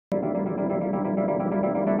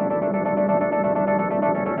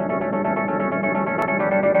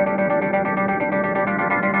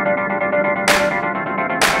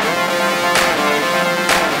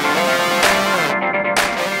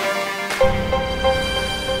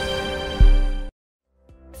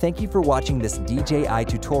Thank you for watching this DJI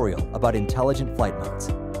tutorial about intelligent flight modes.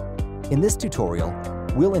 In this tutorial,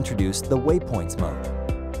 we'll introduce the Waypoints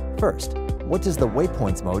mode. First, what does the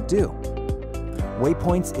Waypoints mode do?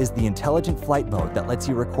 Waypoints is the intelligent flight mode that lets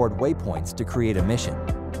you record waypoints to create a mission.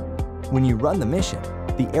 When you run the mission,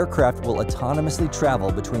 the aircraft will autonomously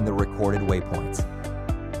travel between the recorded waypoints.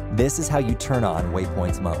 This is how you turn on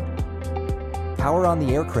Waypoints mode. Power on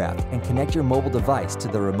the aircraft and connect your mobile device to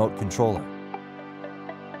the remote controller.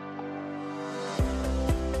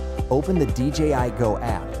 Open the DJI Go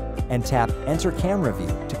app and tap Enter Camera View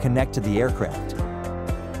to connect to the aircraft.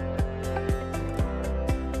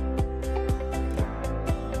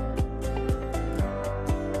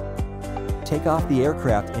 Take off the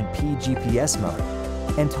aircraft in PGPS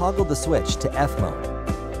mode and toggle the switch to F mode.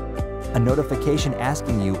 A notification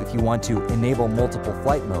asking you if you want to enable multiple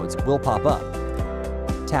flight modes will pop up.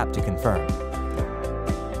 Tap to confirm.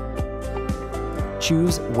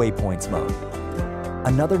 Choose Waypoints mode.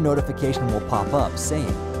 Another notification will pop up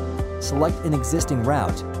saying, select an existing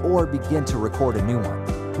route or begin to record a new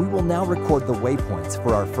one. We will now record the waypoints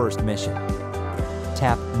for our first mission.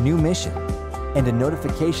 Tap New Mission, and a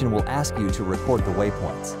notification will ask you to record the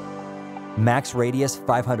waypoints. Max radius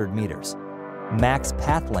 500 meters. Max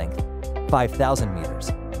path length 5,000 meters.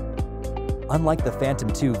 Unlike the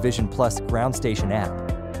Phantom 2 Vision Plus ground station app,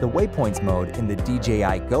 the Waypoints mode in the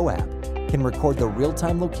DJI Go app can record the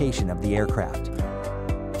real-time location of the aircraft.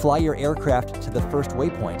 Fly your aircraft to the first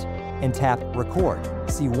waypoint and tap Record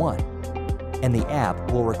C1, and the app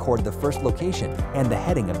will record the first location and the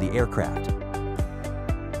heading of the aircraft.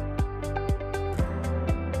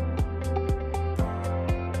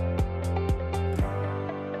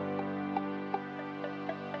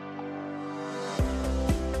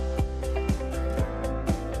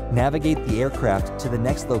 Navigate the aircraft to the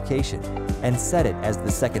next location and set it as the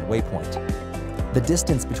second waypoint. The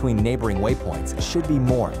distance between neighboring waypoints should be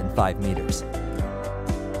more than 5 meters.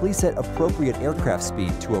 Please set appropriate aircraft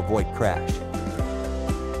speed to avoid crash.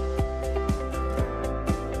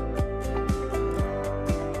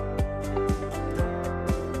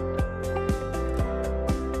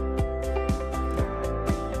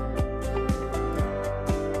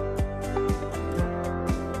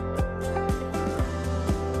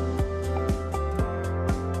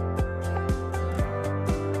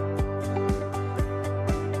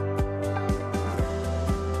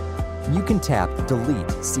 You can tap Delete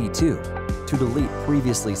C2 to delete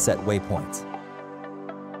previously set waypoints.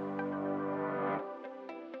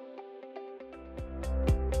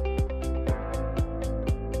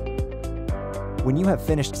 When you have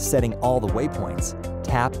finished setting all the waypoints,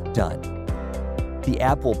 tap Done. The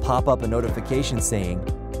app will pop up a notification saying,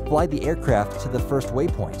 fly the aircraft to the first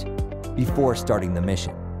waypoint before starting the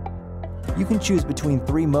mission. You can choose between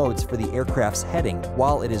 3 modes for the aircraft's heading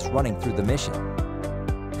while it is running through the mission: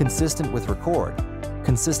 consistent with record,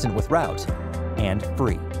 consistent with route, and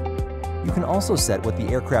free. You can also set what the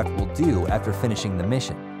aircraft will do after finishing the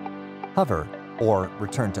mission: hover or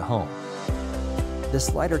return to home. The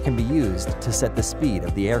slider can be used to set the speed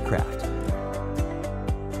of the aircraft.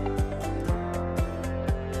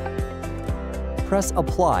 Press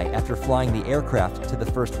Apply after flying the aircraft to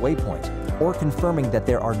the first waypoint or confirming that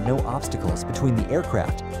there are no obstacles between the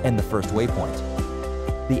aircraft and the first waypoint.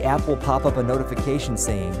 The app will pop up a notification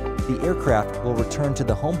saying the aircraft will return to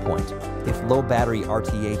the home point if low battery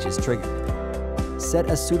RTH is triggered. Set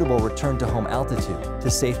a suitable return to home altitude to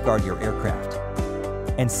safeguard your aircraft,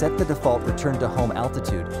 and set the default return to home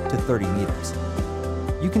altitude to 30 meters.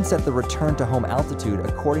 You can set the return to home altitude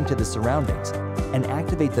according to the surroundings and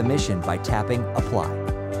activate the mission by tapping Apply.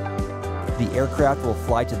 The aircraft will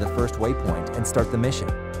fly to the first waypoint and start the mission.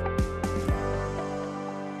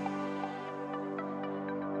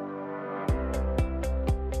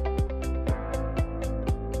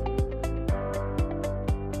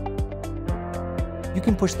 You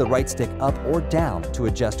can push the right stick up or down to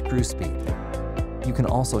adjust cruise speed. You can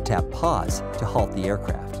also tap Pause to halt the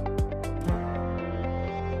aircraft.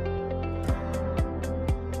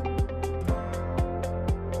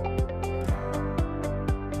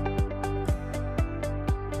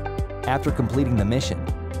 After completing the mission,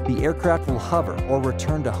 the aircraft will hover or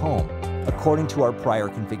return to home according to our prior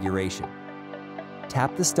configuration.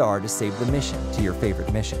 Tap the star to save the mission to your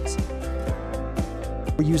favorite missions.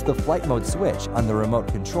 Or use the flight mode switch on the remote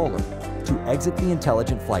controller to exit the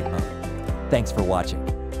intelligent flight mode. Thanks for watching.